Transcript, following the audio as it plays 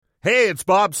Hey, it's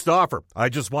Bob Stauffer. I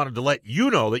just wanted to let you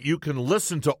know that you can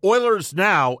listen to Oilers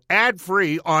Now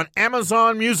ad-free on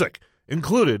Amazon Music,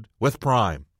 included with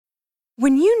Prime.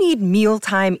 When you need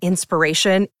mealtime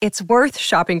inspiration, it's worth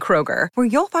shopping Kroger, where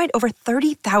you'll find over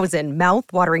 30,000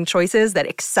 mouth-watering choices that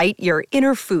excite your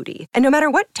inner foodie. And no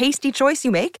matter what tasty choice you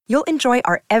make, you'll enjoy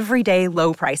our everyday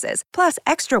low prices, plus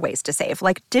extra ways to save,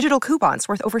 like digital coupons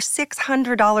worth over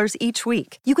 $600 each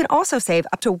week. You can also save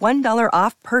up to $1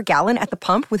 off per gallon at the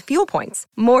pump with fuel points.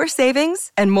 More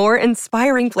savings and more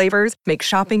inspiring flavors make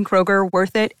shopping Kroger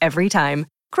worth it every time.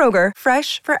 Kroger,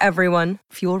 fresh for everyone.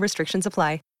 Fuel restrictions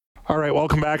apply. All right,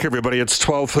 welcome back, everybody. It's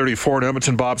 12:34 in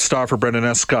Edmonton. Bob Stauffer, Brendan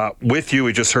Escott with you.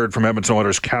 We just heard from Edmonton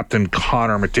Oilers captain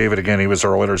Connor McDavid again. He was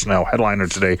our Oilers Now headliner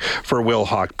today for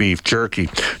Wilhauk Beef Jerky.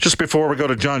 Just before we go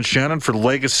to John Shannon for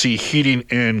Legacy Heating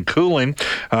and Cooling,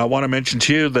 I want to mention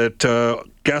to you that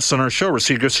guests on our show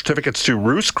receive gift certificates to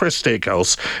Roost Chris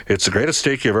Steakhouse. It's the greatest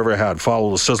steak you've ever had. Follow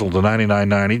the sizzle to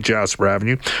 9990 Jasper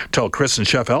Avenue. Tell Chris and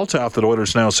Chef Eltaf that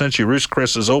Oilers Now sent you. Roost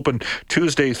Chris is open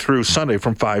Tuesday through Sunday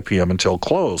from 5 p.m. until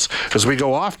close. As we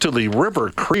go off to the River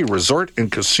Cree Resort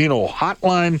and Casino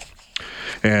Hotline,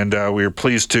 and we are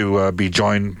pleased to be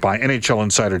joined by NHL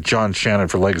insider John Shannon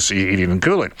for Legacy Heating and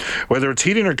Cooling. Whether it's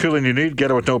heating or cooling you need,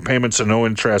 get it with no payments and no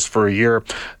interest for a year.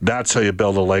 That's how you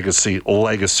build a legacy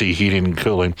Heating and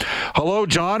Cooling. Hello,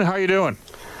 John. How you doing?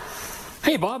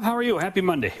 Hey, Bob. How are you? Happy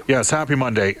Monday. Yes, happy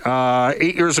Monday.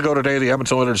 8 years ago today, the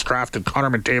Edmonton Oilers drafted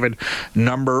Connor McDavid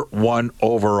 #1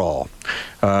 overall.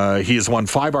 He has won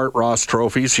 5 Art Ross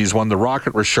trophies. He's won the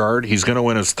Rocket Richard. He's going to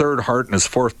win his 3rd Hart and his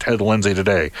 4th Ted Lindsay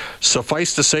today.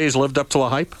 Suffice to say, he's lived up to the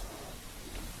hype?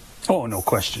 Oh, no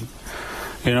question.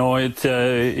 You know,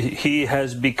 he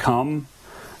has become,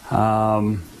 a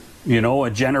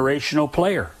generational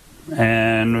player.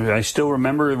 And I still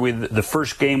remember with the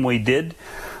first game we did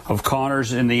of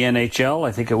Connor's in the NHL.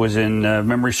 I think it was in,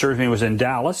 memory serves me, it was in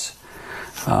Dallas.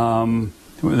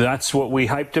 That's what we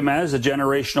hyped him as, a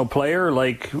generational player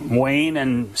like Wayne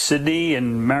and Sidney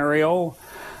and Mario.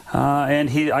 And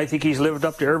I think he's lived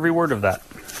up to every word of that.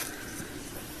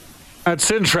 That's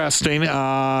interesting,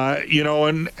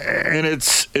 and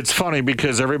it's funny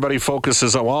because everybody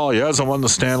focuses on, well, he hasn't won the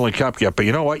Stanley Cup yet, but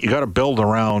you know what? You got to build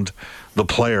around the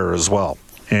player as well,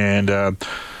 and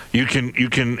we just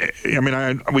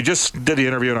did the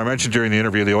interview, and I mentioned during the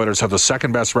interview the Oilers have the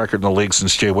 2nd best record in the league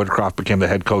since Jay Woodcroft became the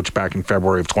head coach back in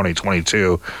February of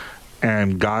 2022.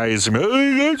 And guys,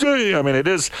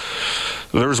 there's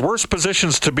worse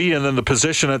positions to be in than the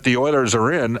position that the Oilers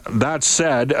are in. That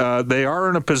said, they are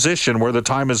in a position where the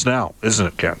time is now, isn't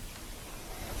it, Ken?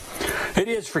 It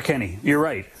is for Kenny. You're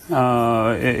right.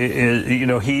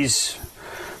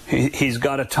 He's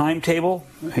got a timetable,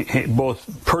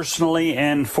 both personally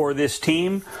and for this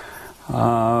team.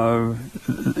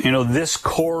 This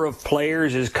core of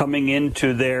players is coming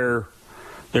into their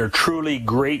truly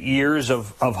great years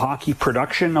of hockey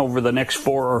production over the next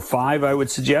 4 or 5, I would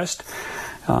suggest.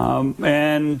 I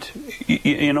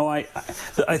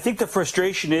think the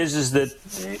frustration is that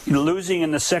losing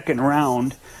in the 2nd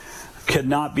round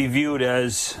cannot be viewed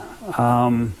as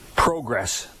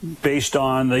progress based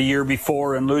on the year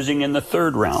before and losing in the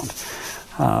 3rd round.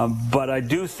 But I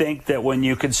do think that when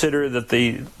you consider that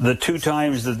the 2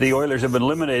 times that the Oilers have been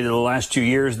eliminated the last 2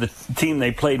 years, the team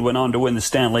they played went on to win the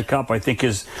Stanley Cup, I think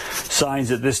is signs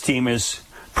that this team is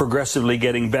progressively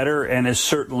getting better and is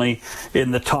certainly in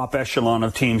the top echelon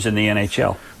of teams in the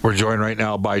NHL. We're joined right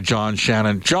now by John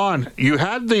Shannon. John, you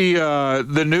had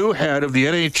the new head of the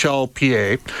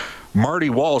NHLPA, Marty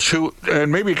Walsh, who,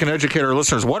 and maybe you can educate our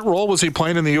listeners, what role was he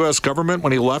playing in the U.S. government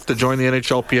when he left to join the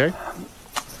NHLPA?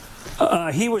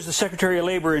 He was the Secretary of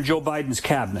Labor in Joe Biden's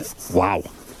cabinet. Wow.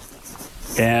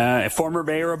 Former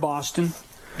mayor of Boston.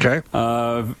 Okay.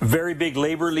 Very big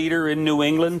labor leader in New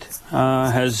England.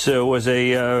 Was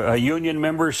a union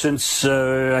member since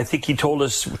I think he told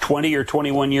us 20 or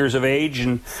 21 years of age,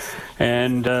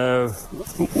 and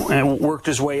worked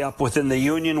his way up within the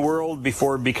union world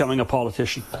before becoming a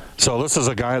politician. So this is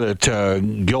a guy that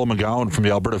Gil McGowan from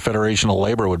the Alberta Federation of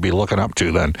Labor would be looking up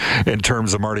to then, in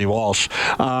terms of Marty Walsh.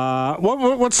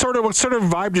 What sort of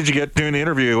vibe did you get doing the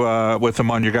interview with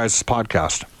him on your guys'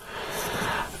 podcast?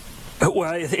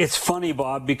 Well, it's funny,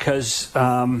 Bob, because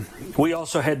we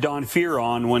also had Don Fear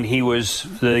on when he was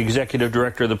the executive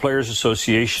director of the Players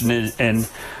Association, and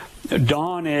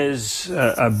Don is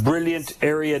a brilliant,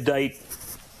 erudite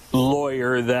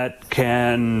lawyer that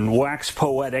can wax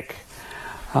poetic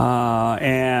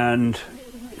and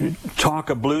talk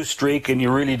a blue streak, and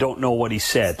you really don't know what he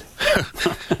said.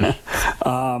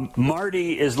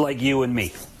 Marty is like you and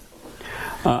me.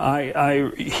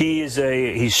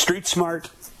 He's street smart.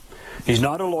 He's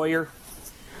not a lawyer.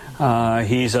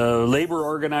 He's a labor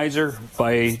organizer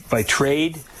by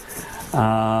trade.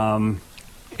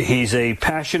 He's a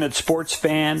passionate sports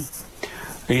fan.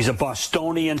 He's a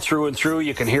Bostonian through and through.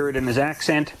 You can hear it in his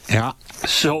accent. Yeah.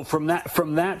 So from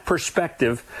that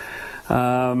perspective,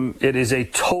 it is a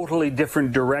totally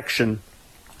different direction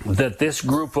that this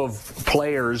group of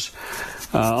players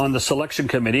on the selection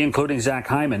committee, including Zach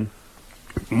Hyman,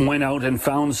 went out and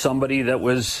found somebody that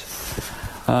was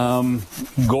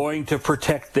going to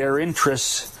protect their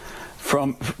interests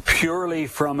purely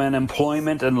from an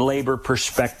employment and labor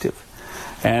perspective.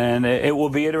 And it will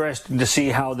be interesting to see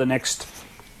how the next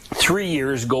 3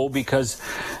 years go, because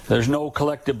there's no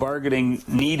collective bargaining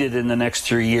needed in the next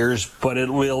 3 years, but it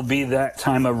will be that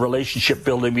time of relationship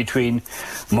building between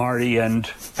Marty and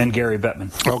Gary Bettman.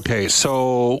 Okay,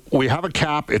 so we have a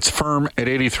cap. It's firm at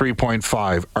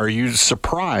 83.5. Are you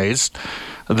surprised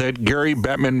that Gary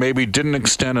Bettman maybe didn't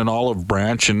extend an olive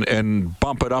branch and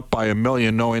bump it up by $1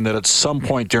 million, knowing that at some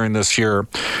point during this year,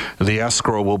 the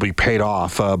escrow will be paid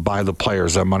off by the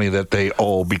players, that money that they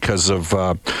owe because of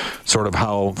sort of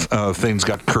how things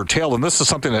got curtailed? And this is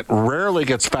something that rarely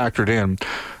gets factored in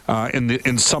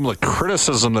some of the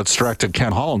criticism that's directed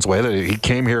Ken Holland's way, that he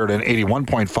came here at an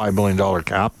 $81.5 million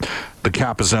cap. The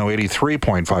cap is now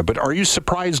 83.5. But are you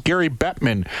surprised Gary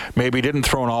Bettman maybe didn't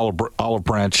throw an olive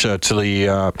branch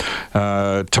to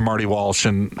Marty Walsh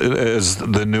and as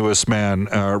the newest man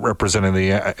representing the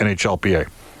NHLPA?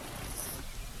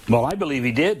 Well, I believe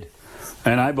he did,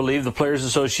 and I believe the Players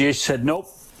Association said, nope,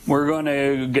 we're going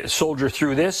to soldier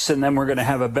through this, and then we're going to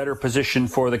have a better position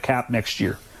for the cap next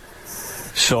year.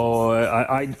 So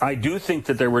I do think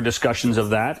that there were discussions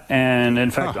of that, and in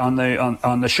fact on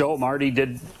the show, Marty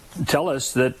did tell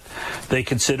us that they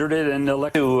considered it and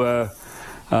elected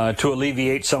to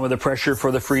alleviate some of the pressure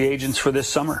for the free agents for this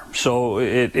summer. So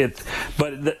they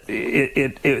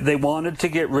wanted to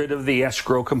get rid of the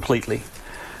escrow completely.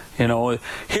 You know,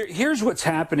 here's what's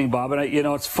happening, Bob, and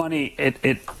it's funny.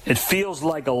 It feels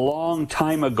like a long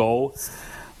time ago,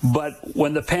 but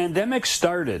when the pandemic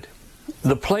started,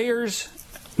 the players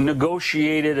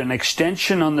negotiated an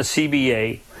extension on the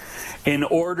CBA in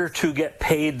order to get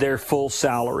paid their full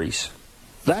salaries.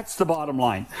 That's the bottom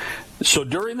line. So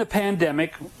during the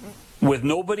pandemic, with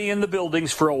nobody in the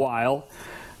buildings for a while,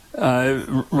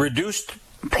 reduced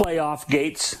playoff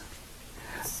gates,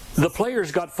 the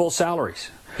players got full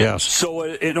salaries. Yes. So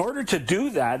in order to do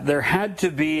that, there had to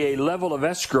be a level of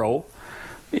escrow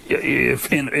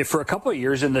if for a couple of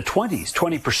years in the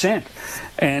 20%.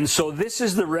 And so this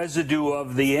is the residue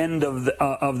of the end of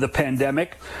the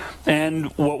pandemic.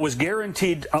 And what was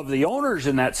guaranteed of the owners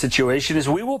in that situation is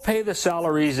we will pay the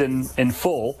salaries in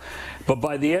full, but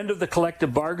by the end of the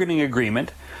collective bargaining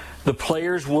agreement, the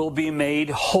players will be made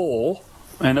whole.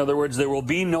 In other words, there will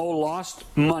be no lost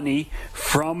money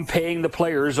from paying the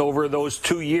players over those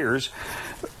 2 years.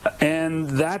 And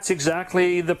that's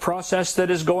exactly the process that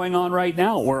is going on right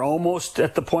now. We're almost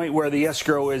at the point where the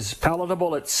escrow is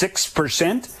palatable at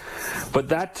 6%. But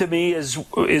that to me is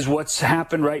what's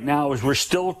happened right now, is we're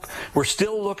still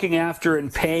looking after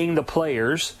and paying the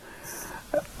players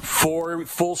for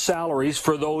full salaries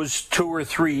for those 2 or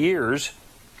 3 years.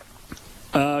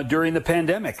 During the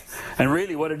pandemic. And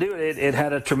really what it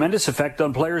had a tremendous effect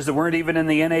on players that weren't even in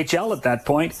the NHL at that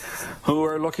point, who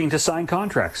are looking to sign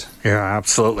contracts. Yeah,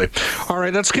 absolutely. All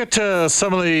right, let's get to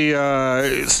some of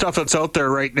the stuff that's out there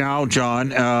right now, John.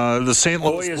 The St.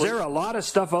 Louis... Boy, is there a lot of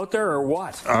stuff out there or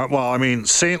what? Well, I mean,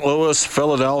 St. Louis,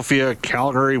 Philadelphia,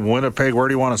 Calgary, Winnipeg, where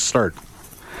do you want to start?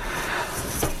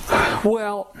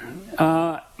 Well,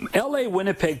 LA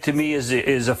Winnipeg to me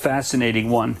is a fascinating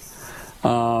one.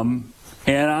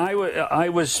 And I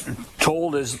was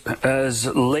told as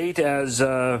late as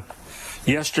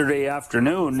yesterday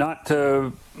afternoon not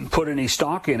to put any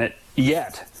stock in it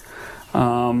yet.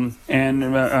 And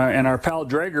our pal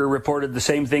Dreger reported the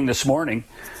same thing this morning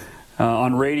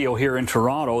on radio here in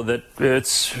Toronto, that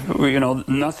it's,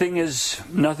 nothing is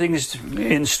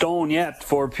in stone yet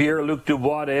for Pierre-Luc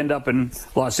Dubois to end up in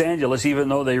Los Angeles, even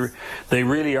though they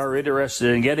really are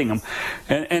interested in getting him.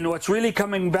 And what's really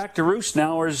coming back to roost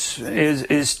now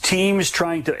is teams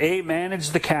trying to manage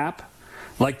the cap,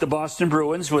 like the Boston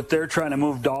Bruins, with their trying to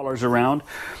move dollars around,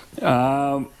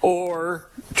 or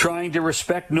trying to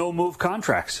respect no-move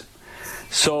contracts.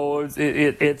 So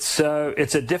it's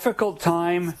a difficult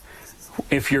time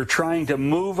if you're trying to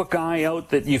move a guy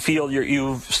out that you feel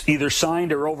you've either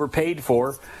signed or overpaid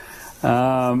for.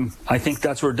 I think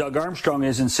that's where Doug Armstrong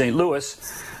is in St. Louis,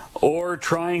 or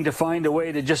trying to find a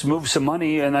way to just move some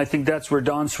money, and I think that's where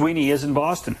Don Sweeney is in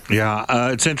Boston.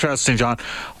 Yeah, it's interesting, John.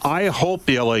 I hope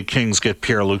the LA Kings get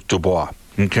Pierre-Luc Dubois.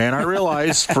 Okay, and I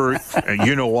realize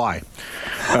you know why.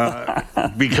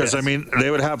 Because, yes. I mean, they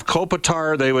would have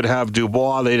Kopitar, they would have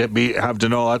Dubois, they'd have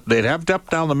Danola, they'd have depth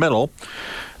down the middle.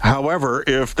 However,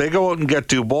 if they go out and get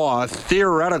Dubois,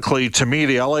 theoretically, to me,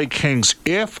 the LA Kings,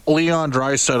 if Leon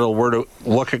Draisaitl were to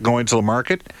look at going to the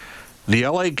market, the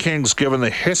LA Kings, given the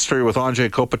history with Anze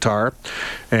Kopitar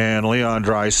and Leon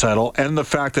Draisaitl, and the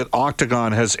fact that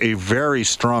Octagon has a very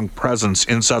strong presence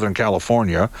in Southern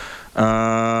California,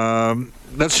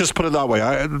 let's just put it that way.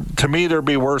 To me, there'd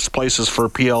be worse places for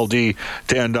PLD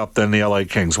to end up than the LA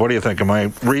Kings. What do you think? Am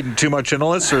I reading too much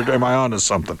into this, or am I onto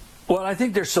something? Well, I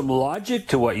think there's some logic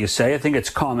to what you say. I think it's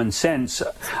common sense.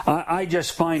 I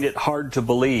just find it hard to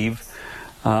believe.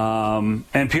 And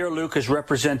Pierre-Luc is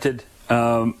represented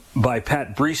by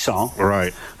Pat Brisson,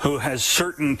 right, who has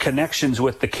certain connections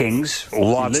with the Kings.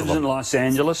 Lots he lives in Los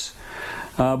Angeles,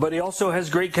 but he also has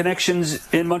great connections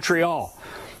in Montreal.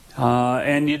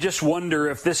 And you just wonder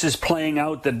if this is playing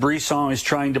out, that Brisson is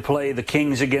trying to play the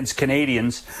Kings against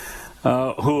Canadians,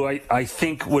 who I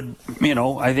think would,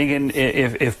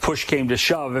 if push came to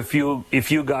shove, if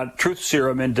you got truth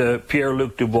serum into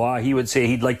Pierre-Luc Dubois, he would say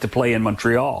he'd like to play in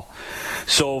Montreal.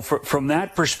 So from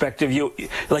that perspective, you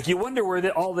wonder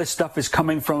where all this stuff is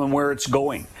coming from and where it's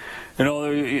going. You know,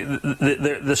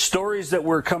 the stories that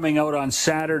were coming out on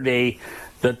Saturday,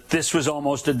 that this was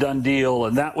almost a done deal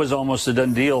and that was almost a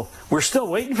done deal. We're still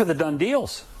waiting for the done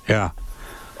deals. Yeah.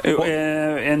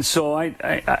 And so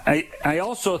I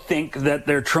also think that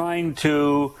they're trying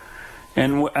to,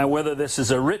 and whether this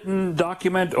is a written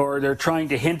document or they're trying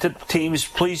to hint at teams,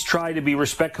 please try to be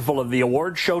respectful of the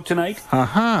award show tonight.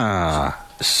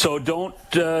 So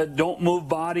don't move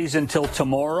bodies until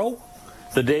tomorrow,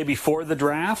 the day before the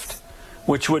draft,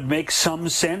 which would make some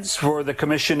sense for the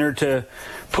commissioner to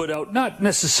put out, not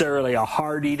necessarily a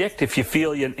hard edict if you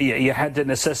feel you had to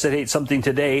necessitate something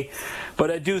today,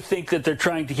 but I do think that they're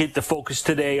trying to keep the focus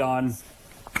today on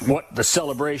what the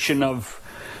celebration of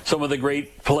some of the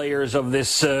great players of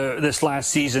this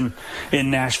last season in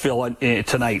Nashville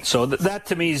tonight. So that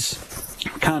to me is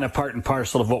kind of part and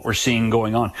parcel of what we're seeing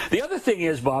going on. The other thing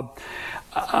is, Bob,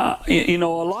 a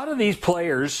lot of these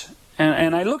players,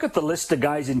 and I look at the list of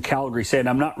guys in Calgary saying,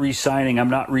 I'm not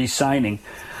re-signing.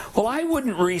 Well, I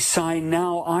wouldn't re-sign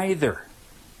now either,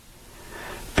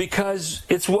 because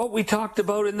it's what we talked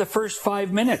about in the first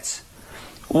 5 minutes.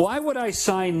 Why would I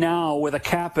sign now with a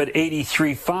cap at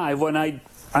 83.5 when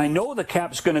I know the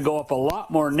cap's going to go up a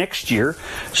lot more next year,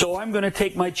 so I'm going to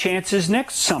take my chances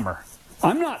next summer?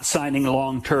 I'm not signing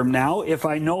long-term now if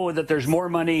I know that there's more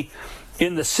money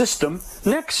in the system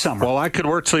next summer. Well, I could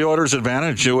work to the Oilers'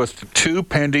 advantage with 2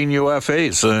 pending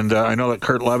UFAs, and I know that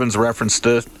Kurt Levins referenced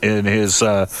it in his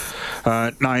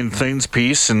 9 Things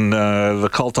piece in the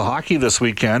Cult of Hockey this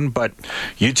weekend. But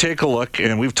you take a look,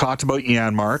 and we've talked about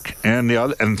Janmark,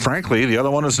 and frankly, the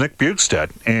other one is Nick Bjugstad.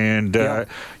 And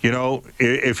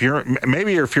if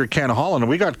you're Ken Holland,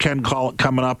 we got Ken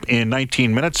coming up in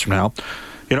 19 minutes from now.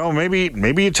 You know,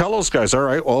 maybe you tell those guys, all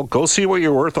right, well, go see what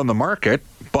you're worth on the market.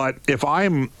 But if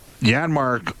I'm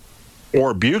Janmark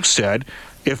or Bjugstad,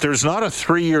 if there's not a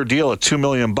 3-year deal at $2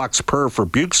 million per for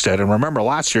Bjugstad, and remember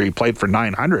last year he played for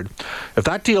 $900,000, if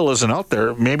that deal isn't out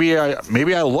there, maybe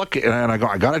I look and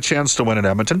I got a chance to win at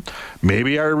Edmonton.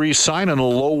 Maybe I re-sign in the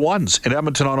low ones in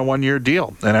Edmonton on a 1-year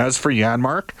deal. And as for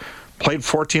Janmark, played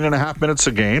 14 and a half minutes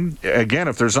a game. Again,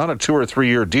 if there's not a 2 or 3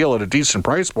 year deal at a decent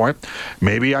price point,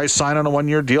 maybe I sign on a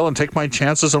 1-year deal and take my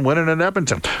chances and win it in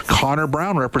Edmonton. Connor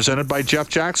Brown, represented by Jeff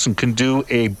Jackson, can do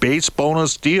a base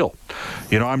bonus deal.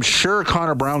 You know, I'm sure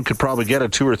Connor Brown could probably get a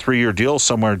 2 or 3 year deal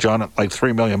somewhere, John, at like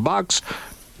 $3 million.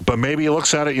 But maybe he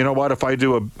looks at it, you know what, if I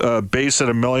do a base at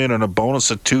 $1 million and a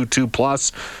bonus at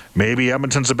 2+, maybe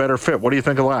Edmonton's a better fit. What do you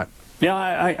think of that? Yeah,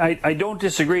 I don't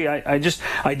disagree. I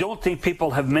don't think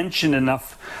people have mentioned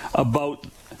enough about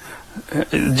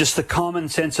just the common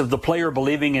sense of the player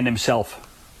believing in himself.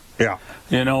 Yeah.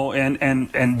 You know,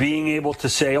 and being able to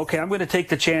say, okay, I'm going to take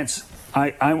the chance.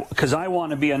 Because I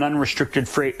want to be an unrestricted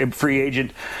free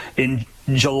agent in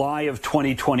July of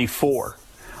 2024,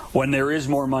 when there is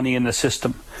more money in the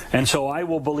system. And so I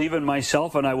will believe in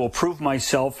myself, and I will prove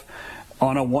myself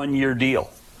on a 1-year deal,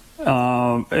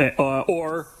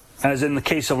 or, as in the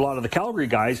case of a lot of the Calgary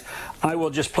guys, I will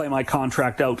just play my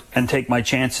contract out and take my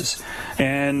chances.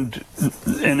 And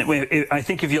I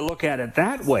think if you look at it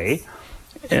that way,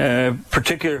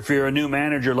 particularly if you're a new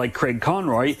manager like Craig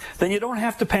Conroy, then you don't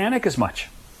have to panic as much.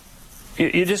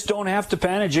 You just don't have to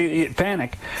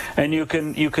panic, and you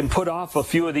can put off a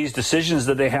few of these decisions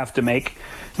that they have to make.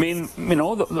 I mean, you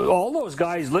know, all those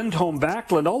guys, Lindholm,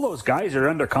 Backlund, all those guys are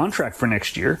under contract for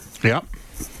next year. Yep.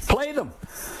 Play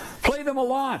them a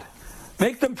lot.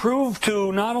 Make them prove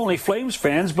to not only Flames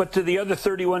fans, but to the other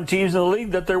 31 teams in the league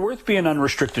that they're worth being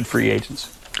unrestricted free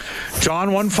agents.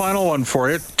 John, one final one for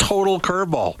you. Total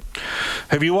curveball.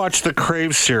 Have you watched the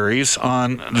Crave series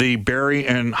on the Barry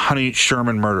and Honey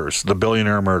Sherman murders, the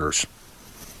billionaire murders?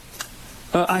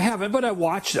 I haven't, but I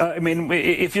watched. I mean,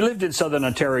 if you lived in Southern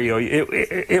Ontario,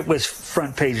 it was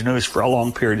front page news for a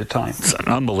long period of time. It's an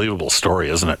unbelievable story,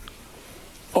 isn't it?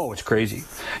 Oh, it's crazy.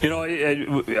 You know,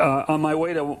 on my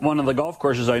way to one of the golf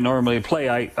courses I normally play,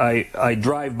 I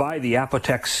drive by the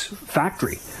Apotex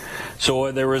factory.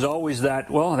 So there was always that,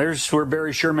 well, there's where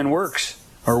Barry Sherman works,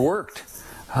 or worked.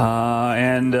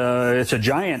 And it's a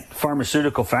giant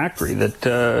pharmaceutical factory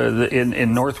that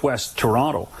in northwest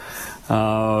Toronto.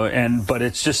 But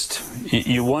it's just,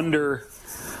 you wonder,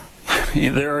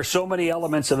 there are so many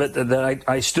elements of it that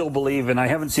I still believe, and I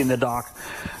haven't seen the doc,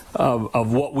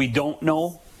 of what we don't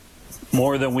know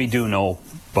more than we do know,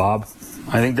 Bob.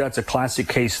 I think that's a classic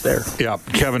case there. Yeah,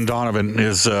 Kevin Donovan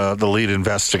is the lead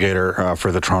investigator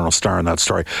for the Toronto Star in that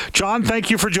story. John, thank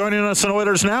you for joining us on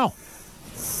Oilers Now.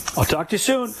 I'll talk to you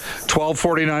soon.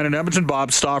 12:49 in Edmonton.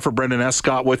 Bob Stauffer, Brendan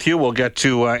Escott with you. We'll get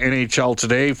to NHL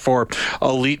today for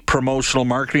elite promotional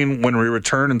marketing when we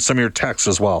return, and some of your texts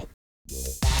as well.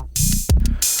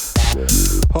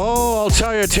 Oh, I'll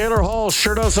tell you, Taylor Hall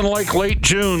sure doesn't like late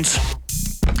Junes.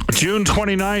 June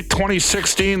 29th,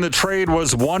 2016, the trade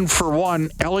was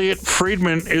 1-for-1. Elliot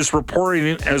Friedman is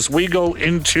reporting as we go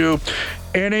into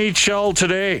NHL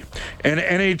Today. And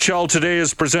NHL Today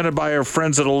is presented by our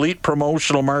friends at Elite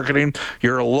Promotional Marketing.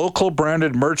 You're a local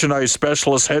branded merchandise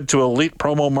specialist. Head to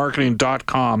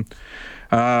elitepromomarketing.com.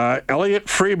 Elliot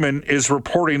Friedman is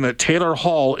reporting that Taylor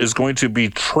Hall is going to be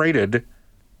traded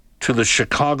to the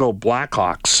Chicago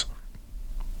Blackhawks.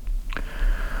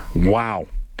 Wow.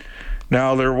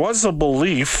 Now, there was a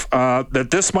belief that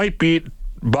this might be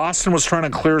Boston was trying to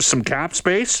clear some cap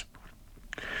space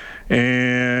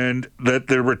and that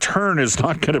the return is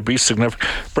not going to be significant.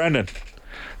 Brendan,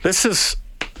 this is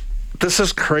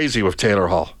crazy with Taylor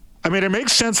Hall. I mean, it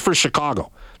makes sense for Chicago.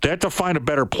 They had to find a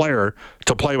better player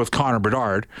to play with Connor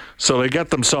Bedard, so they get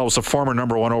themselves a former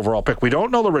number 1 overall pick. We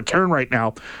don't know the return right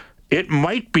now. It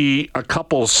might be a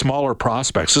couple of smaller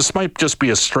prospects. This might just be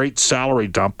a straight salary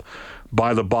dump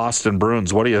by the Boston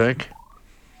Bruins. What do you think?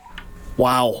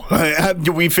 Wow.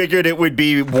 We figured it would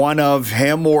be one of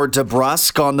him or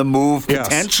DeBrusk on the move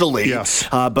potentially. Yes.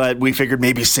 But we figured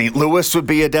maybe St. Louis would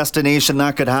be a destination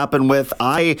that could happen with.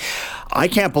 I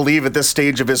can't believe at this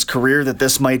stage of his career that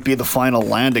this might be the final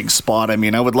landing spot. I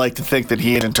mean, I would like to think that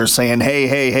he and are saying,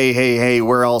 hey,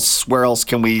 where else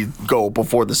can we go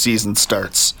before the season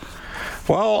starts?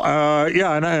 Well,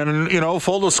 and you know,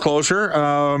 full disclosure,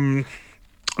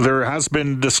 there has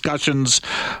been discussions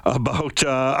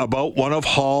about one of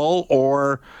Hall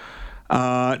or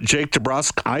Jake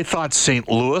DeBrusk. I thought St.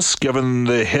 Louis, given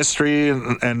the history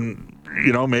and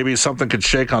you know, maybe something could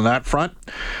shake on that front.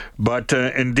 But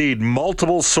indeed,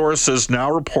 multiple sources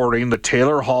now reporting that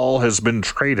Taylor Hall has been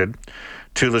traded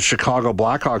to the Chicago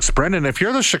Blackhawks. Brendan, if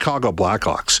you're the Chicago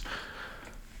Blackhawks,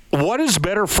 what is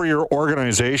better for your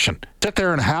organization? Sit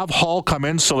there and have Hall come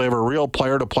in so they have a real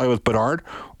player to play with Bedard,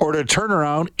 or to turn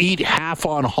around, eat half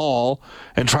on Hall,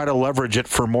 and try to leverage it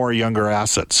for more younger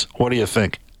assets? What do you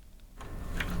think?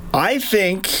 I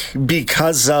think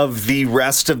because of the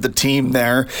rest of the team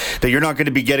there, that you're not going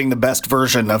to be getting the best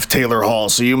version of Taylor Hall.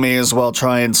 So you may as well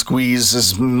try and squeeze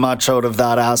as much out of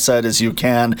that asset as you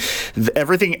can.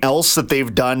 Everything else that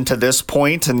they've done to this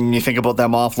point, and you think about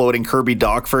them offloading Kirby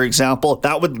Dach, for example,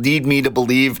 that would lead me to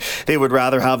believe they would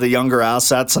rather have the younger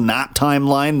assets in that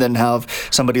timeline than have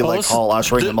somebody like Hall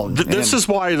ushering them in. This is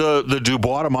why the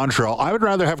Dubois to Montreal, I would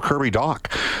rather have Kirby Dach.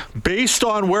 Based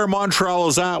on where Montreal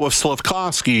is at with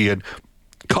Slafkovsky and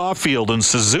Caulfield and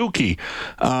Suzuki,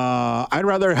 I'd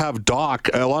rather have Dach.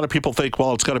 A lot of people think,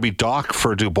 well, it's got to be Dach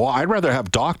for Dubois. I'd rather have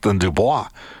Dach than Dubois.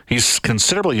 He's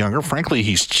considerably younger. Frankly,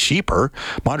 he's cheaper.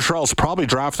 Montreal's probably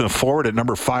drafting a forward at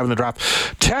number 5 in the draft.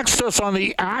 Text us on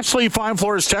the Ashley Fine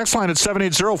Floors text line at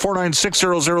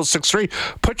 780-496-0063.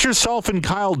 Put yourself in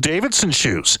Kyle Davidson's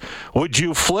shoes. Would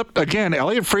you flip? Again,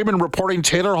 Elliot Friedman reporting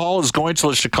Taylor Hall is going to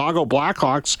the Chicago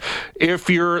Blackhawks. If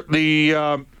you're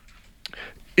the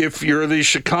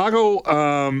Chicago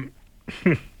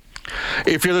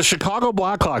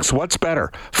Blackhawks, what's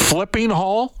better? Flipping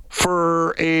Hall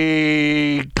for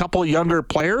a couple of younger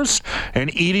players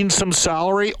and eating some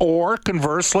salary, or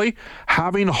conversely,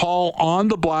 having Hall on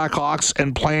the Blackhawks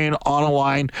and playing on a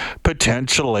line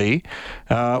potentially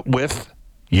with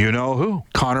you-know-who,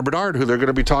 Connor Bedard, who they're going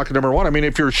to be talking number 1. I mean,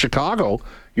 if you're Chicago,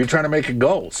 you're trying to make it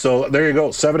go. So there you go,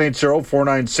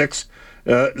 780-496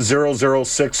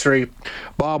 0063.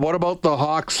 Bob, what about the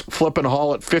Hawks flipping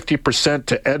Hall at 50%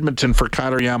 to Edmonton for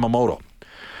Kyler Yamamoto?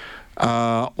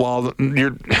 Well,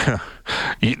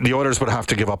 the Oilers would have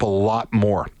to give up a lot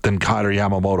more than Kyler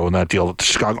Yamamoto in that deal to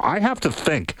Chicago. I have to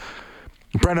think,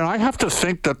 Brendan,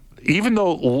 that even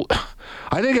though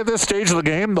I think at this stage of the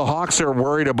game, the Hawks are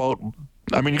worried about,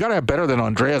 I mean, you got to have better than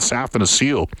Andreas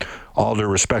Athanasiou, all due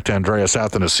respect to Andreas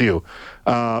Athanasiou,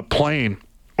 playing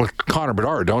with Connor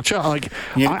Bedard, don't you? Like,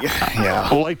 yeah.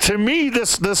 Like, to me,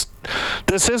 this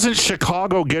isn't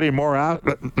Chicago getting more out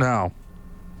now.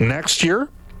 Next year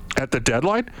at the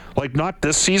deadline, like not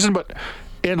this season, but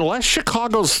unless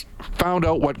Chicago's found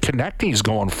out what Konechny's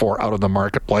going for out of the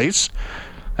marketplace,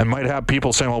 and might have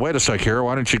people saying, well, wait a sec here,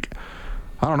 why don't you,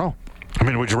 I don't know. I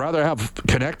mean, would you rather have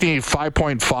Konechny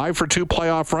 5.5 for 2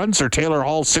 playoff runs or Taylor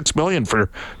Hall $6 million for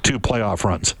 2 playoff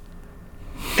runs?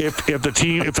 If the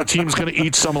team's going to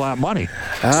eat some of that money.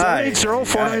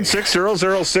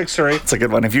 780-496-0063. It's a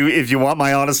good one. If you want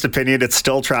my honest opinion, it's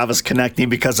still Travis Konechny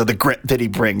because of the grit that he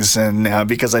brings, and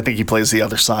because I think he plays the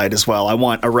other side as well. I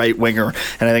want a right winger,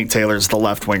 and I think Taylor's the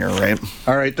left winger, right?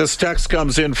 All right, this text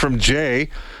comes in from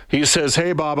Jay. He says,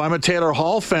 hey, Bob, I'm a Taylor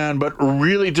Hall fan, but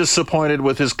really disappointed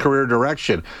with his career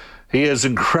direction. He has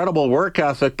incredible work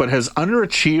ethic, but has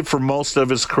underachieved for most of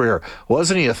his career.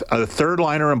 Wasn't he a third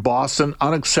liner in Boston?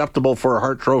 Unacceptable for a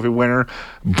Hart Trophy winner.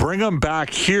 Bring him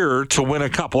back here to win a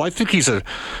couple. I think he's a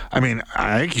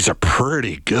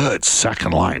pretty good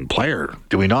second line player.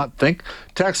 Do we not think?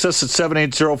 Text us at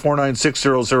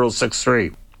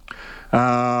 780-496-0063.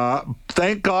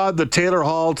 Thank God the Taylor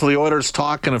Hall to the Oilers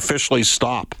talk can officially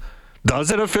stop.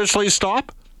 Does it officially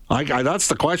stop? That's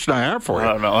the question I have for you.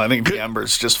 I don't know. I think the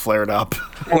embers just flared up.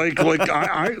 I'm going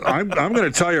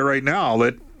to tell you right now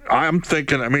that I'm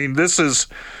thinking. I mean, this is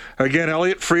again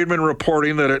Elliot Friedman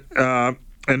reporting that it,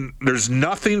 and there's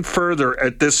nothing further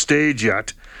at this stage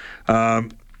yet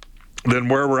than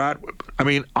where we're at. I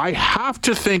mean, I have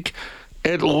to think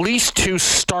at least to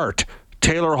start,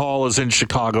 Taylor Hall is in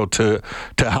Chicago to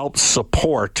help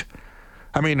support.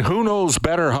 I mean, who knows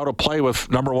better how to play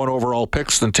with number 1 overall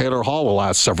picks than Taylor Hall the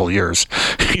last several years?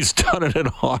 He's done it in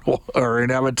Ottawa or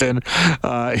in Edmonton.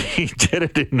 He did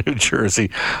it in New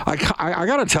Jersey. I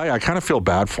got to tell you, I kind of feel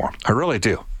bad for him. I really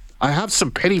do. I have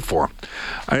some pity for him.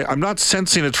 I'm not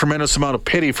sensing a tremendous amount of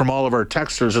pity from all of our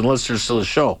texters and listeners to the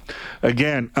show.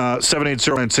 Again,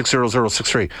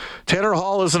 780-960-0063. Taylor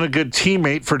Hall isn't a good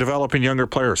teammate for developing younger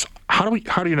players. How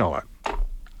do you know that?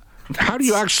 How do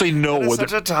you actually know whether...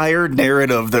 Such a tired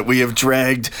narrative that we have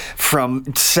dragged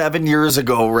from 7 years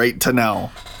ago right to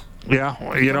now.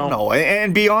 Yeah, you know. No,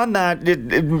 and beyond that,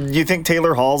 you think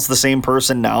Taylor Hall's the same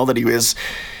person now that he was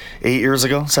 7 years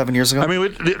ago? I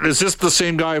mean, is this the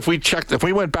same guy? If we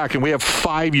went back and we have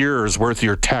 5 years worth of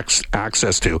your text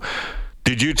access to,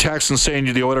 did you text and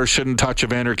saying the Oilers shouldn't touch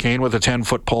Evander Kane with a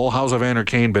 10-foot pole? How's Evander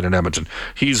Kane been in Edmonton?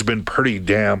 He's been pretty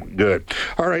damn good.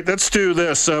 All right, let's do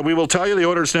this. We will tell you the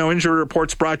Oilers Now injury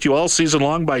reports brought to you all season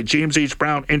long by James H.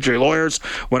 Brown Injury Lawyers.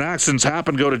 When accidents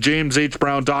happen, go to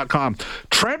jameshbrown.com.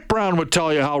 Trent Brown would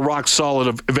tell you how rock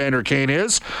solid Evander Kane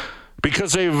is,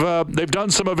 because they've done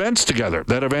some events together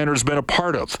that Evander's been a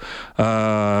part of.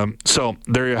 So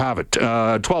there you have it.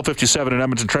 1257 in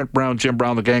Edmonton. Trent Brown, Jim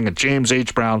Brown, the gang, and James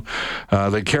H. Brown.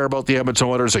 They care about the Edmonton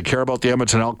Oilers. They care about the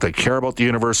Edmonton Elk. They care about the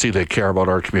university. They care about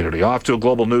our community. Off to a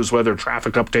global news weather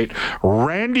traffic update.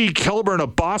 Randy Kilburn, a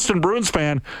Boston Bruins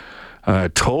fan. I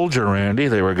told you, Randy,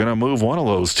 they were going to move one of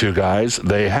those two guys.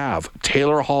 They have.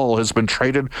 Taylor Hall has been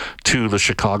traded to the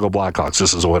Chicago Blackhawks.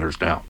 This is Oilers Now.